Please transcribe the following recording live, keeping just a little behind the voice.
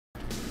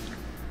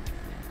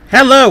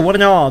Hello, one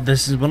and all,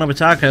 this is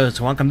WellArmedWithTacos.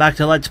 Welcome back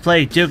to Let's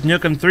Play Duke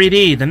Nukem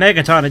 3D, the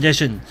Megaton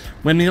edition.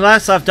 When we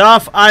last left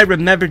off, I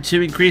remembered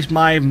to increase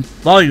my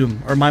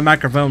volume, or my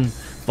microphone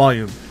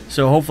volume.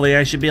 So hopefully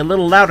I should be a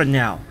little louder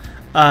now.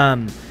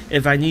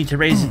 If I need to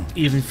raise it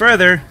even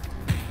further,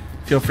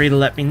 feel free to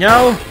let me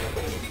know.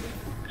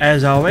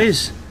 As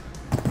always,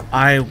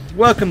 I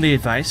welcome the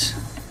advice.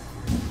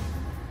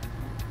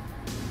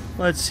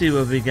 Let's see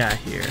what we got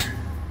here.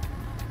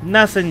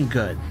 Nothing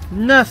good.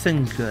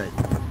 Nothing good.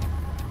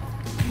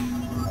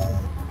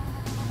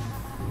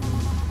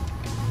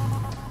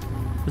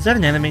 Was that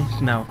an enemy?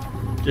 No.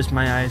 Just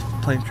my eyes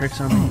playing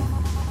tricks on me.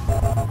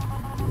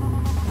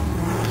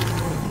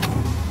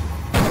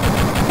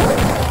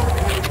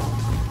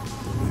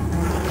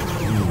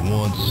 You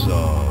want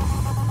some?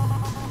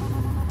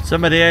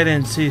 Somebody I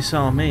didn't see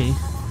saw me.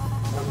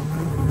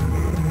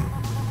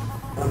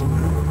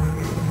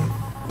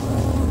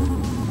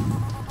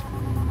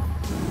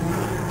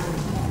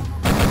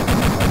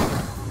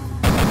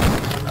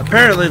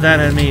 Apparently that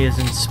enemy is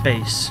in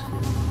space.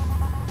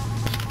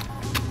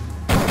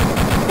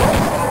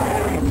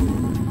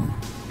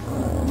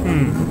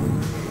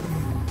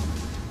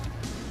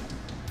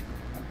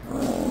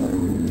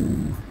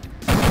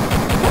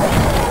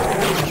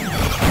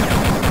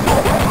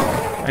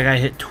 I got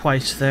hit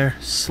twice there.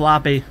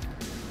 Sloppy.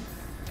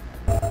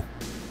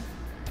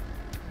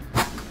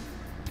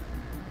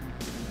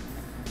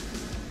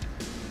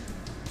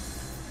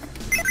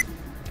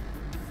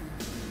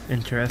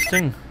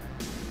 Interesting.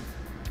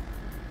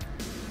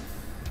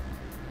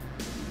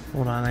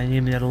 Hold on, I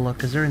need to get a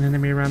look. Is there an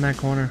enemy around that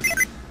corner?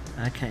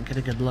 I can't get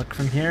a good look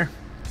from here.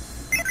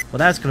 Well,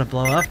 that's gonna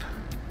blow up.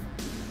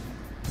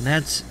 And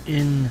that's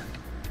in...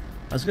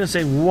 I was gonna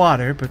say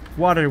water, but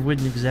water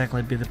wouldn't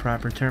exactly be the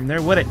proper term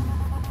there, would it?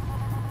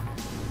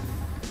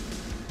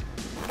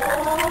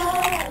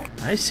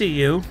 I see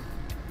you.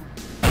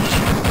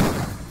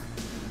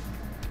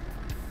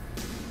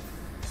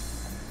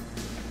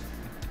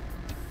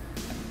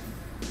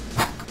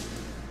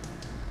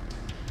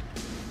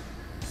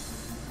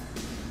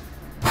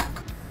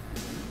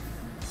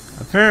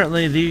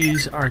 Apparently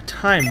these are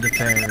timed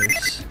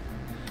affairs.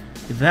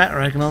 Either that, or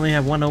I can only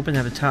have one open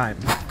at a time.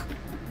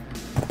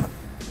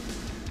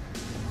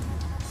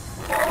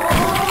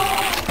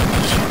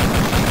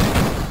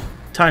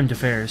 Timed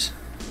affairs.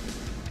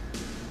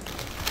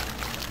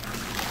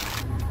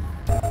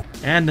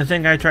 And the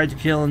thing I tried to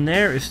kill in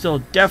there is still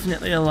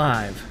definitely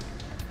alive.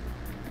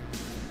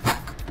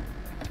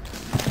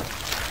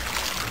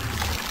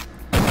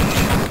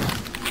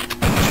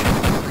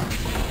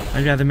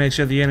 I gotta make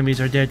sure the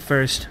enemies are dead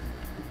first.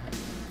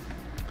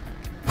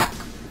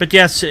 But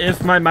yes,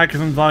 if my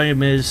microphone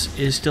volume is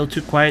still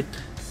too quiet,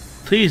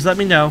 please let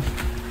me know.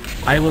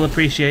 I will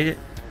appreciate it.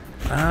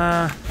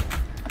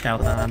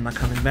 Hold on, I'm not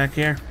coming back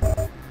here.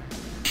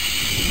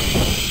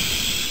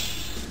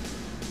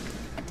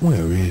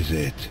 Where is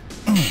it?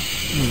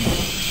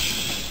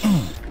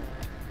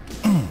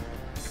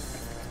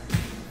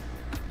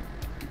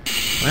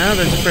 Well,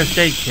 there's a first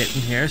aid kit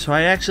in here, so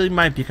I actually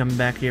might be coming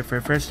back here for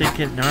a first aid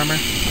kit and armor.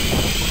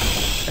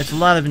 It's a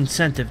lot of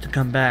incentive to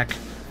come back.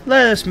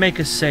 Let us make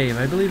a save.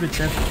 I believe it's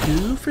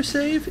F2 for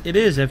save? It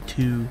is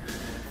F2.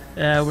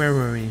 Where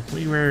were we?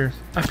 We were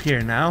up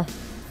here now.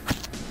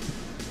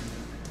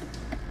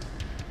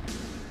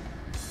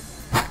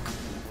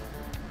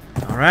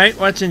 Alright,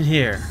 what's in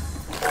here?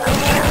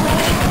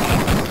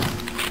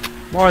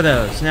 More of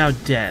those, now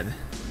dead.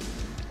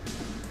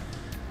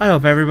 I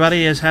hope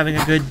everybody is having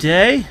a good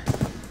day.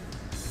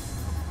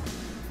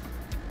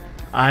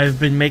 I've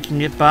been making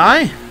it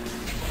by.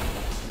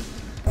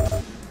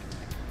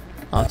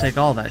 I'll take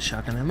all that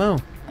shotgun ammo.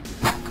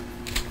 I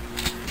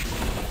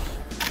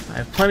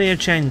have plenty of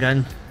chain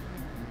gun.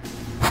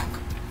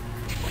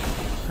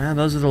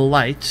 Those are the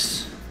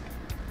lights.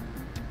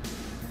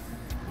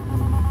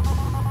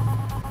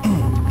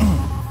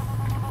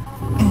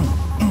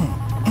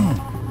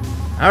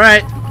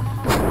 Alright.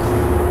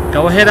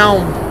 Go ahead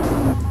on.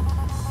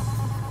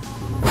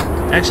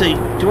 Actually,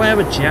 do I have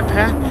a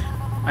jetpack?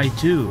 I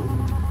do.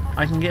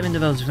 I can get into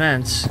those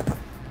vents.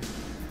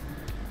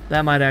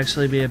 That might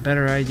actually be a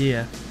better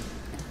idea.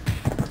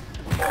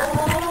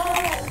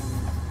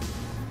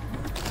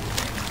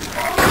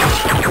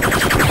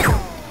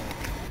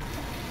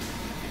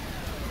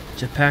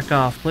 Jetpack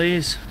off,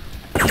 please.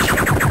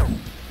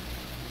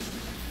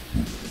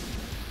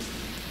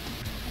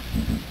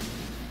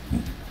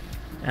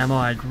 Ammo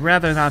I'd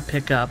rather not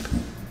pick up.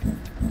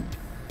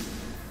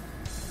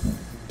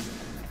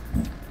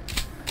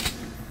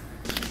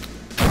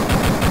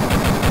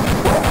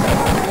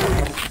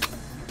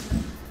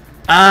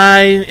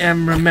 I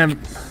am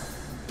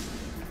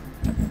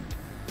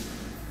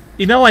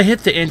You know, I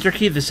hit the enter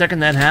key the second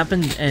that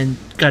happened and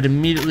got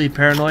immediately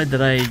paranoid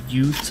that I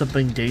used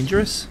something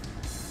dangerous.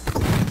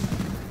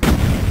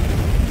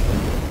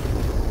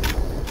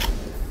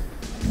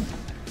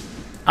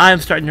 I'm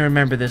starting to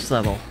remember this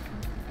level.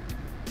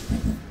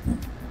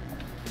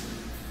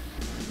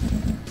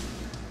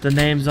 The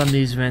names on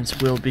these vents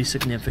will be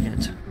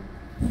significant.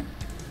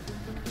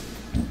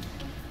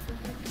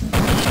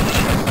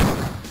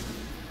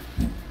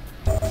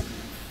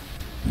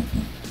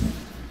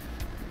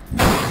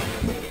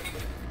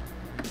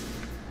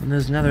 And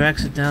there's another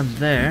exit down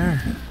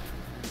there.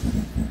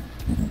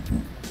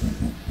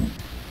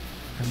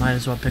 I might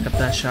as well pick up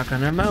that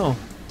shotgun ammo.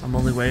 I'm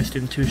only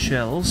wasting 2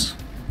 shells.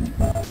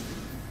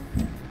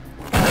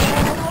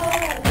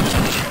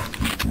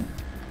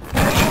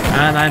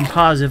 And I'm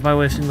positive by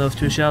wasting those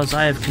 2 shells,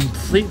 I have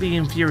completely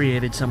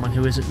infuriated someone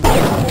who isn't me.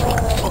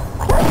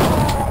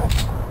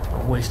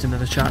 I'll waste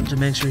another shot to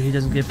make sure he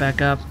doesn't get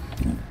back up.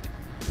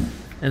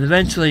 And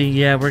eventually,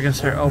 yeah, we're gonna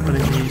start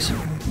opening these.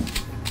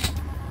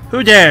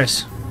 Who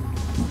dares?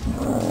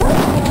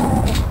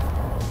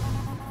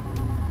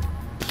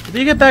 Did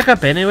he get back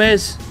up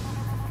anyways?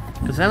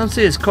 Because I don't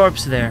see his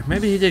corpse there.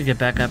 Maybe he did get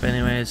back up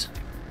anyways.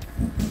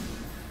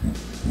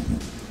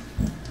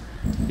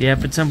 Yeah,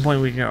 but at some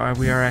point we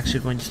are actually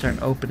going to start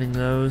opening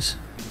those.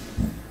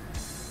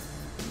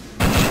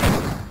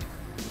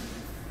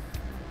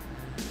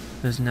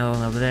 There's no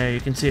one over there.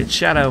 You can see its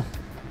shadow.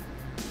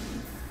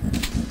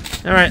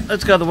 Alright,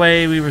 let's go the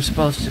way we were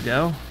supposed to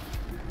go.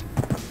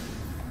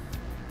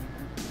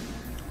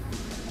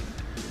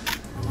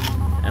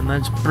 And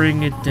let's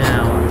bring it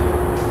down.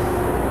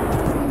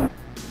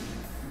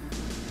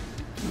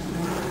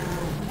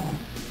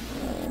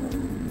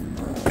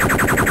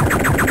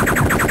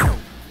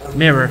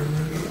 Mirror.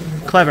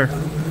 Clever.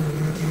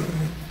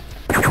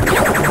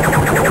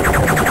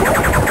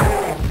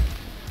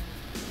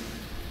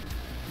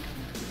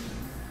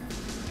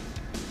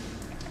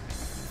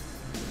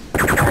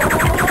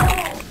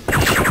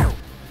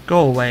 Go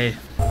away.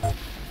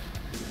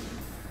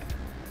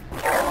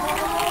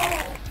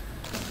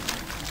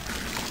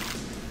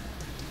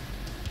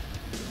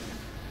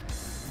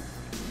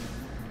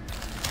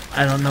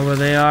 I don't know where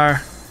they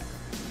are.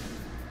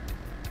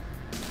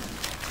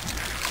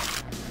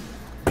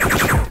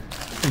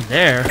 In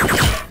there.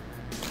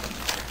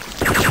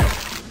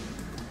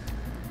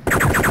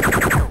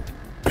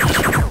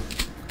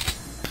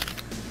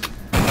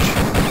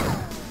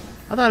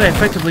 I thought I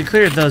effectively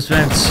cleared those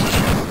vents.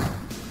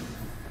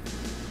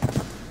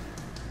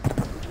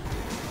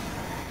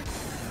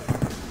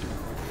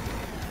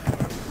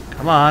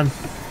 Come on.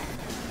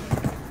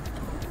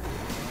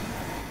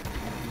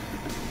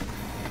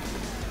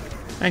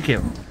 Thank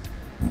you.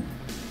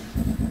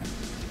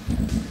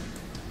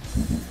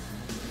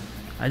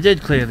 I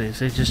did clear these,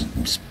 they just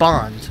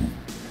spawned.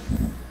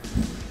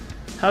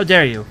 How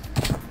dare you?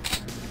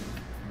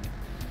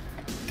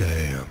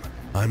 Damn,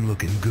 I'm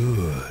looking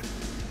good.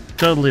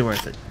 Totally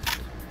worth it.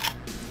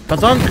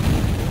 Ba-thunk!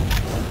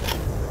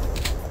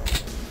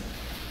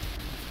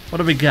 What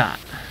do we got?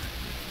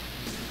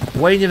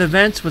 Way near the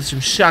vents with some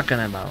shotgun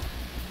ammo.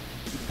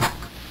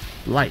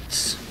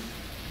 Lights.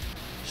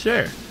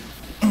 Sure.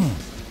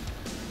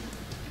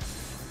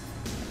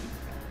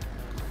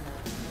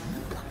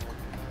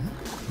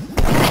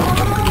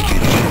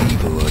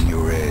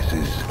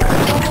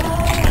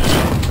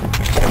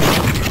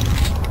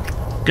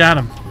 Got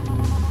him.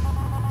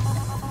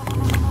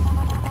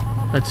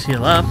 Let's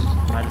heal up.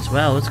 Might as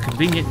well. It's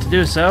convenient to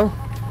do so.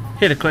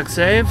 Hit a quick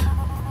save.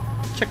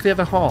 Check the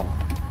other hall.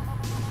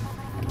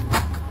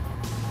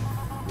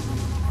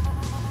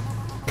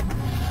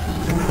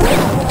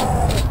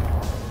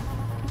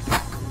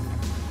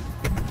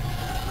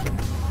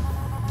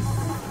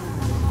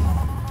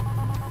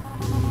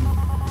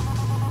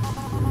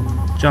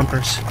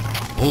 Jumpers.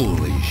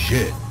 Holy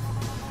shit.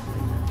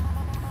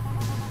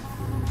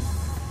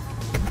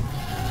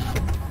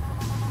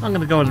 I'm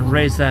gonna go ahead and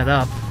raise that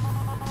up.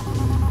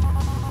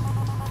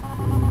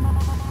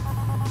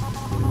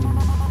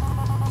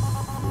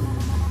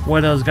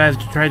 Where those guys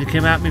tried to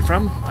come at me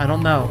from? I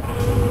don't know.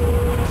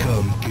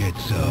 Come get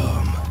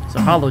some. There's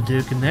a hollow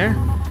Duke in there.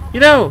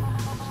 You know,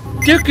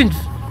 Duke can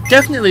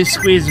definitely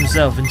squeeze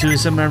himself into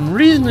some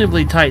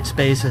unreasonably tight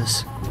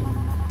spaces.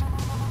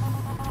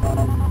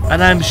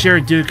 And I'm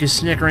sure Duke is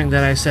snickering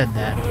that I said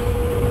that.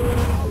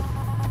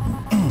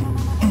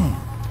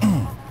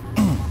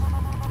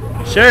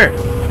 Sure.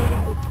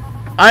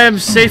 I am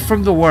safe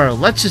from the world.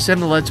 Let's just end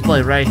the Let's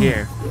Play right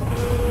here.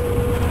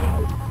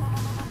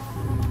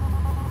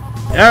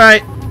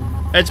 Alright.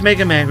 Let's make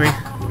him angry.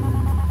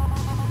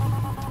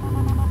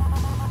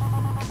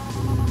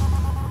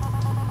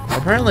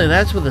 Apparently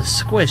that's where the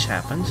squish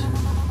happened.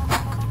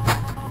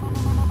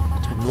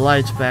 Turn the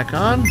lights back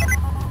on.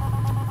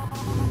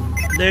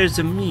 There's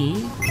a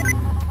me.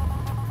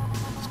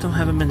 Let's don't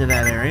have him into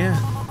that area.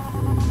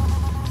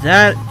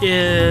 That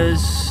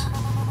is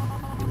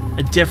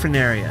a different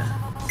area.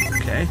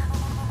 Okay.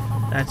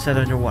 That's that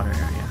underwater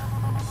area.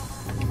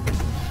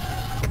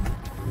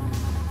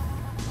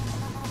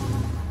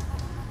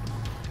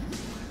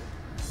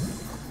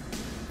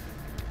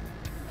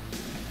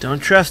 Don't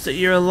trust that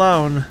you're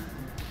alone.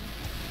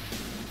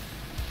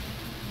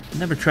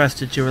 Never trust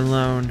that you're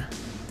alone.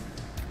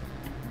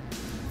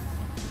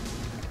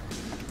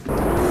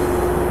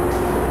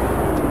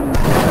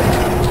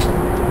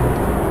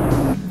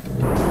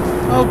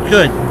 Oh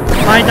good.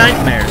 My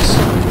nightmares.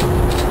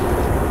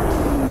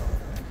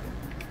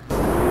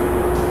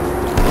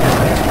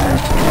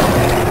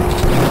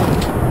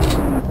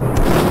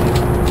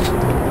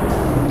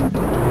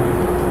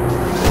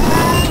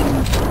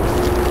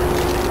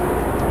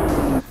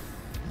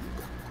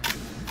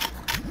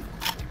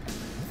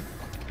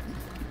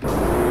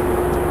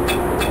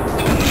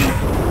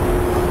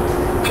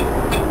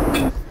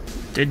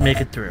 Did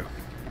make it through.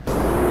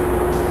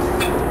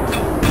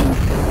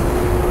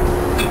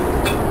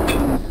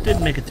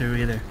 Didn't make it through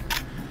either.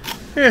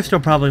 There's still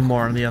probably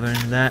more on the other end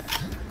of that.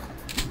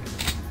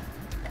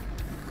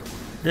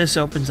 This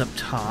opens up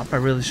top. I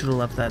really should have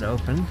left that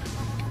open.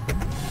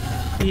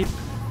 Beep.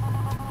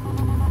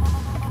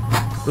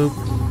 Boop.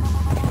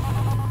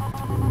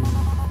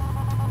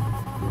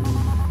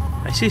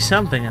 I see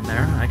something in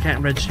there. I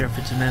can't register if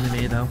it's an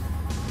enemy, though.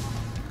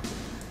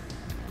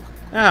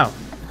 Oh.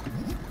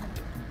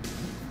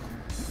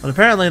 But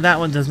apparently that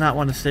one does not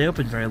want to stay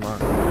open very long.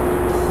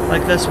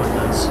 Like this one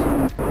does.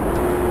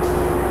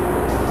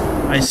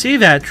 I see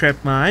that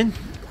trip mine.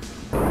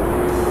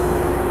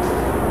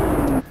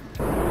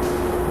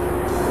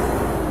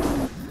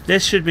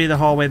 This should be the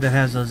hallway that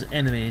has those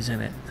enemies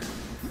in it.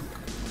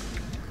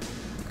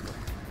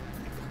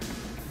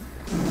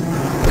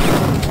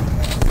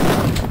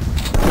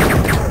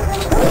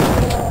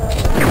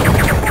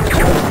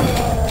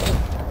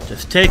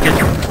 Just take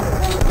it.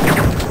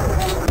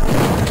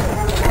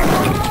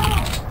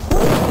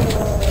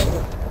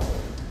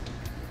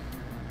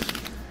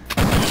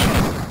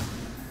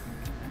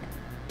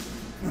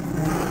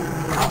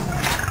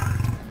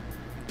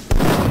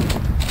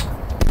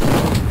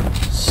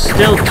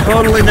 Still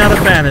totally not a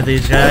fan of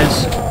these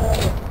guys.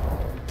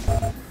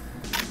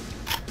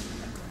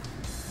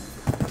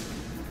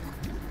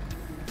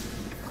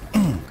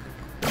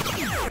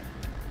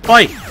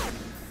 Fight!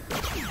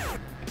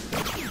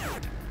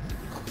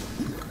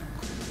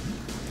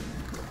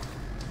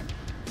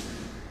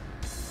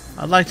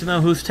 I'd like to know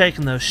who's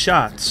taking those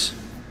shots.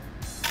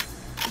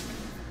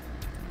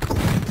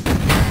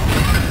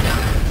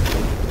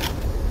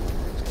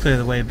 Let's clear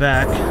the way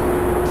back.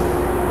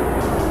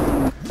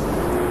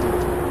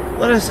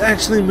 Let us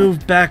actually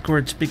move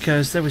backwards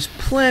because there was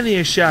plenty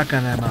of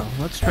shotgun ammo.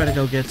 Let's try to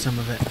go get some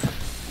of it.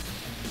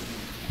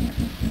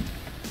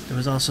 There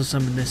was also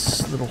some in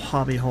this little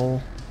hobby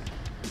hole.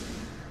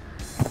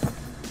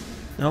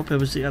 Nope, it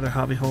was the other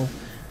hobby hole.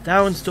 That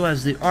one still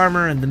has the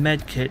armor and the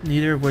med kit,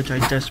 neither of which I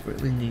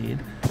desperately need.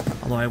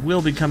 Although I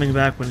will be coming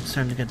back when it's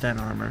time to get that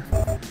armor.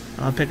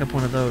 I'll pick up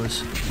one of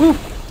those. Woo!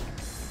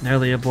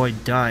 Nearly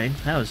avoid dying.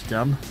 That was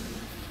dumb.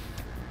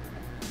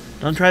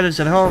 Don't try this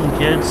at home,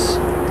 kids.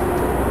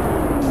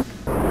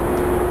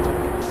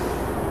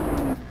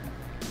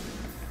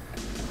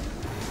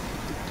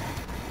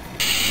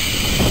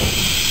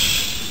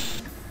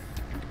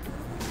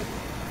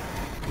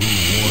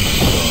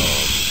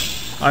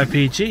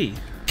 RPG.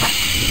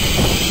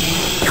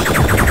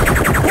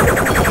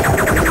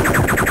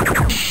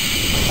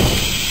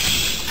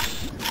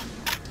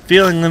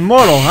 Feeling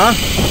immortal, huh?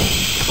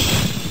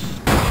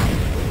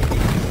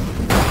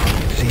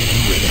 See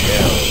you in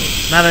hell.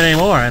 Not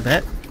anymore, I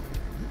bet.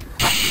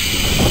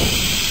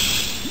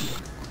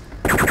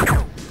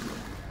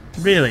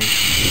 Really?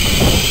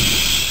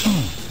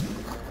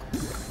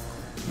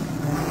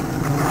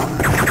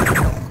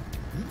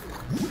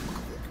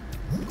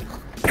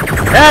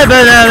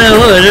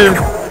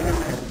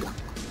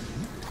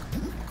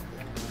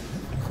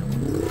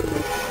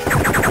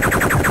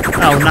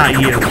 Oh, not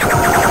you.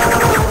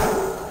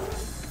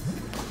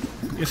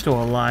 You're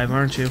still alive,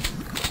 aren't you?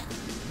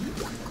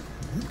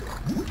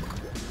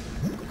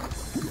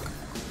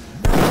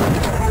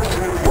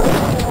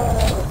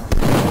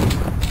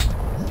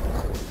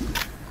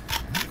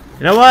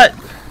 You know what?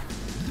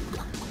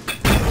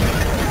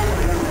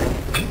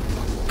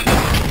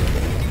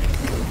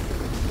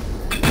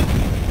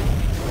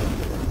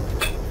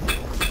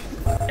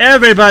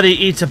 Everybody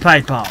eats a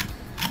pipe bomb.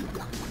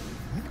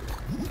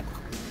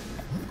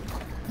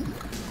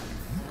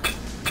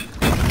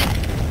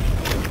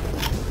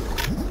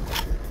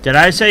 Did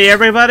I say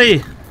everybody?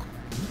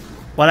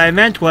 What I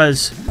meant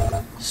was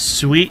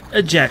sweet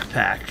eject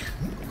pack.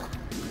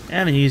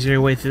 And an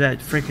easier way through that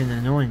freaking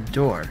annoying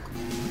door.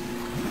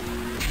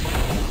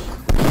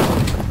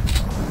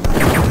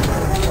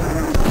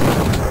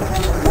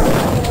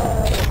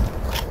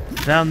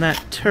 Found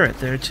that turret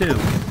there too.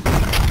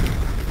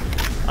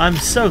 I'm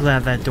so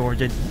glad that door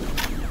did.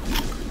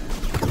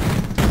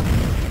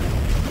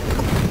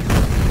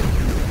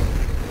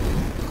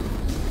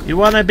 You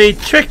wanna be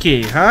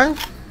tricky, huh?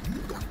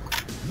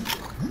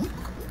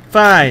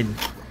 Fine.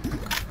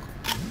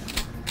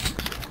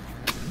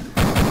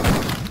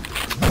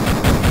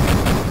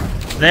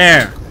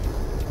 There.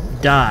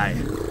 Die.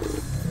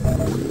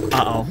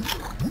 Uh-oh.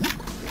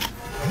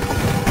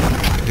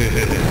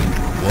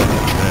 What a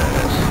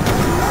mess.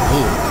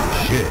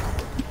 Holy shit.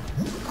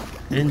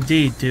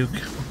 Indeed, Duke.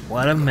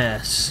 What a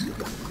mess.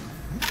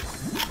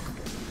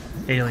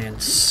 Alien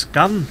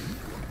scum.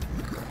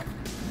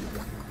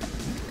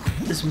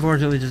 This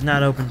unfortunately does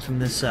not open from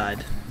this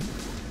side.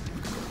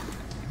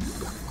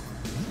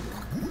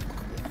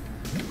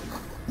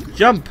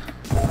 Jump!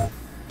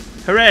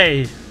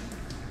 Hooray!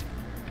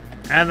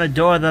 And the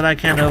door that I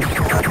can't open.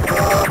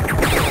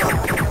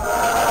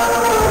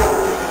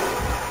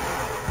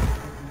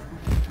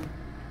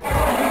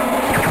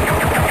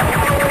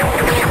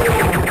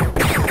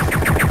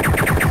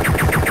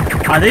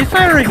 Are they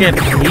firing at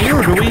me,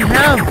 or do we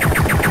have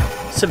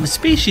some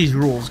species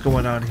rules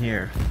going on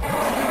here.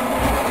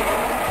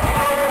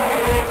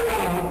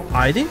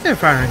 I think they're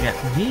firing at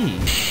me.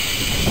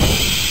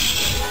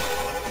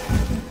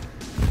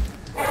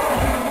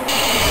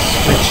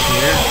 Switch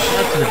here.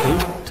 Not to the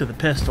boot, to the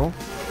pistol.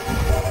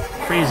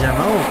 Freeze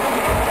ammo.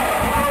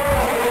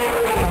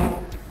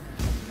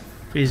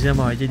 Freeze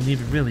ammo I didn't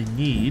even really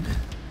need.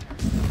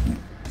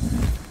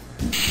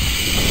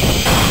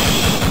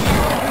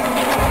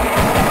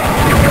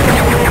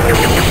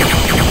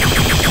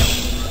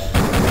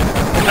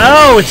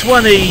 Oh, it's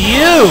one of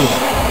you!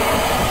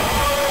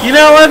 You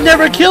know, I've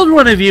never killed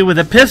one of you with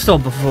a pistol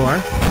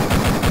before.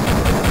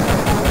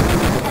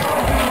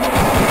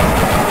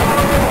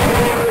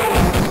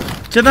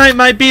 Tonight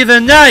might be the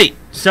night,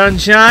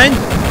 sunshine.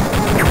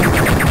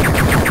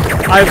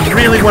 I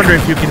really wonder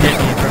if you can hit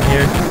me from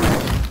here.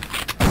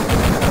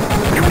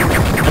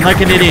 And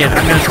like an idiot,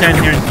 I'm gonna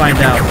stand here and find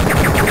out.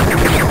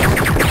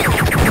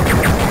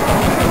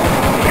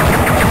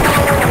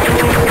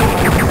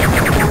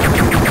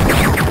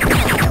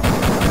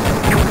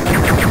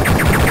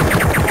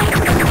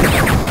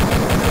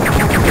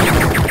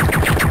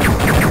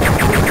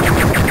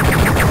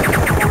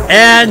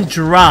 And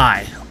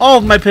dry. All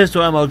of my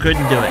pistol ammo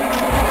couldn't do it.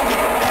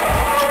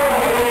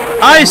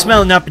 I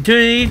smell an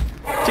opportunity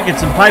to get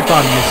some pipe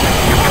bomb music.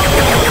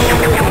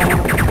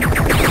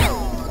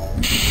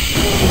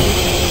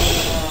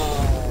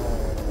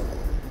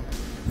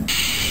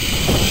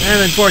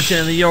 And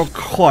unfortunately, your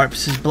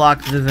corpse has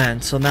blocked the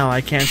vent, so now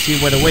I can't see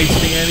what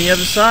awaits me on the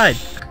other side.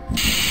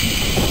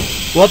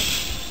 Whoop.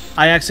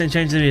 I accidentally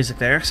changed the music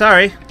there.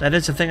 Sorry, that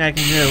is a thing I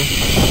can do.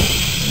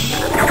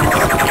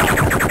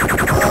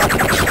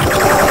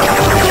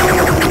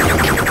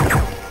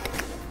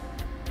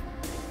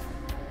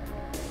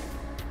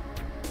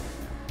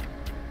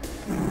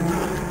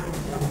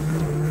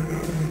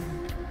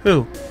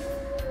 Who?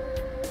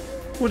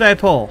 Who'd I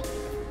pull?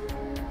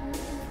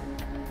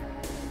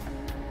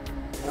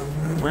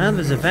 Well,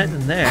 there's a vent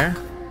in there.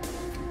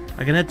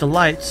 I can hit the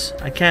lights.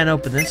 I can't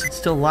open this. It's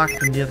still locked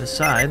from the other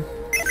side.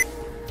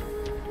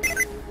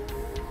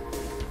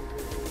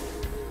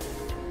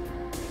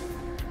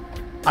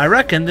 I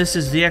reckon this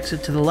is the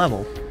exit to the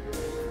level.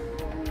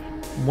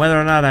 Whether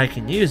or not I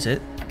can use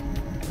it.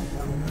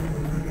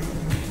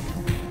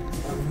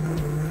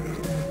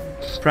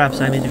 Perhaps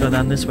I need to go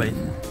down this way.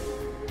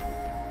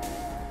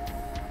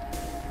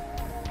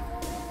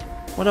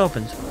 What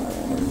opened?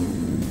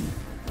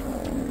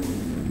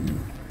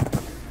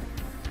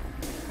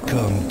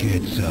 Come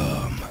get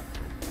some.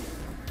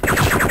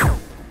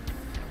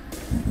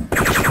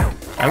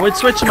 I would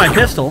switch to my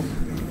pistol,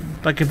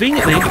 but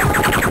conveniently,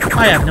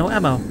 I have no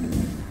ammo.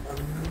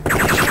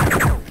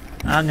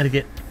 I'm gonna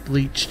get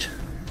bleached.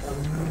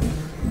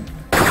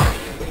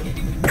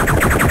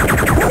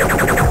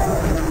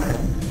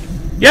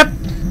 Yep!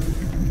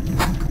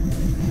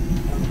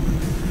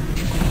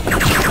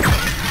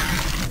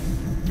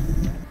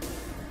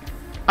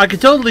 I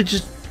could totally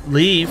just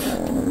leave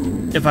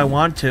if I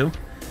want to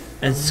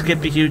and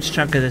skip a huge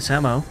chunk of this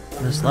ammo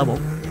in this level.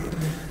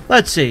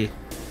 Let's see.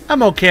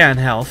 I'm okay on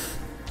health.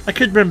 I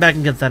could run back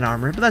and get that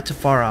armor, but that's a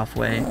far off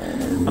way.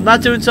 I'm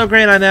not doing so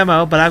great on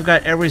ammo, but I've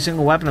got every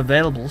single weapon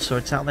available, so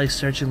it's not like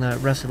searching the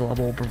rest of the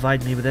level will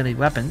provide me with any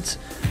weapons.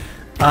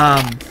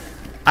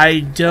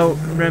 I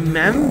don't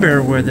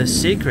remember where the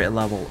secret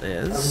level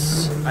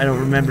is. I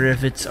don't remember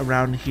if it's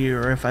around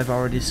here or if I've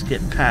already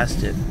skipped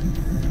past it.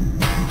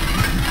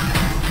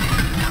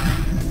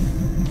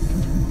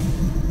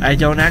 I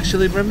don't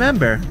actually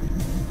remember.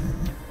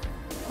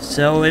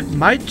 So it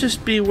might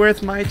just be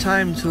worth my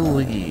time to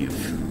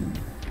leave.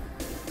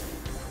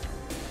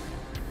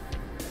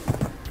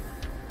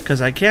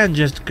 Because I can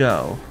just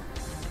go.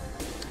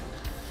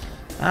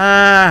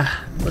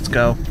 Let's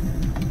go.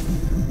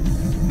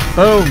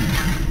 Boom.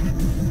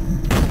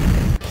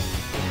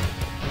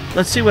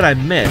 Let's see what I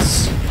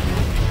miss.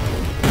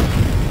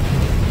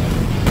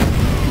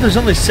 There's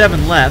only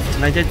 7 left,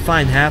 and I did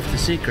find half the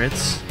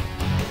secrets.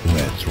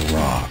 Let's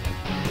rock.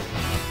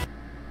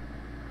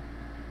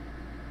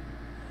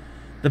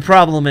 The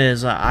problem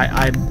is,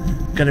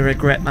 I'm gonna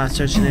regret not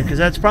searching it, because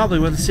that's probably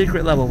where the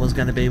secret level was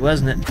gonna be,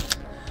 wasn't it?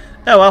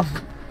 Oh well,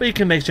 but you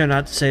can make sure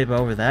not to save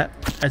over that.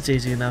 That's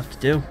easy enough to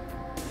do.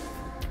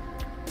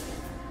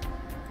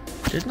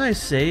 Didn't I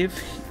save?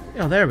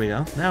 Oh, there we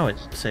go. Now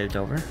it's saved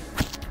over.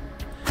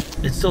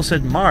 It still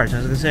said March. I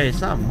was gonna say,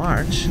 it's not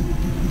March.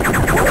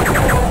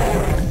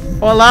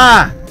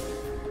 Hola!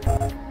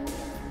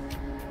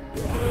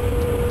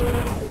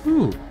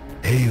 Ooh.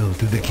 Hail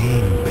to the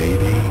king,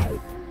 baby.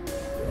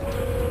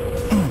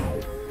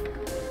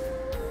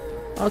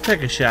 I'll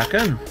take a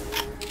shotgun.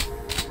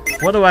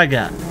 What do I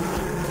got?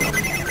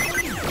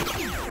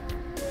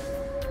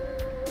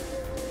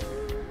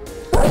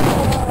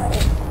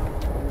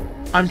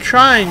 I'm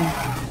trying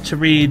to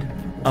read...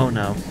 Oh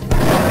no.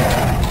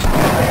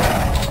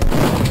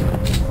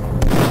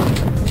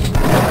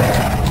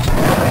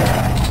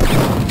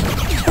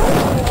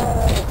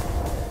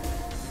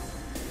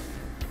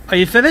 Are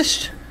you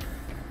finished?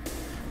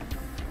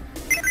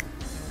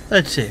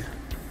 Let's see.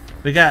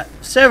 We got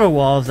several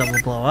walls that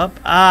will blow up.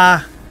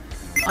 Ah,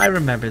 I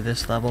remember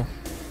this level.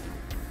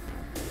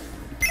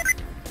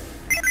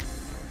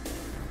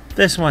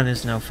 This one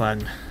is no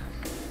fun.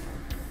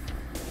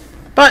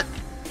 But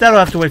that'll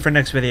have to wait for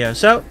next video.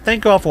 So,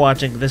 thank you all for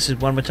watching. This is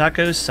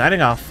WellArmedWithTacos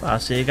signing off. I'll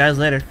see you guys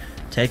later.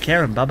 Take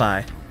care and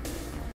bye-bye.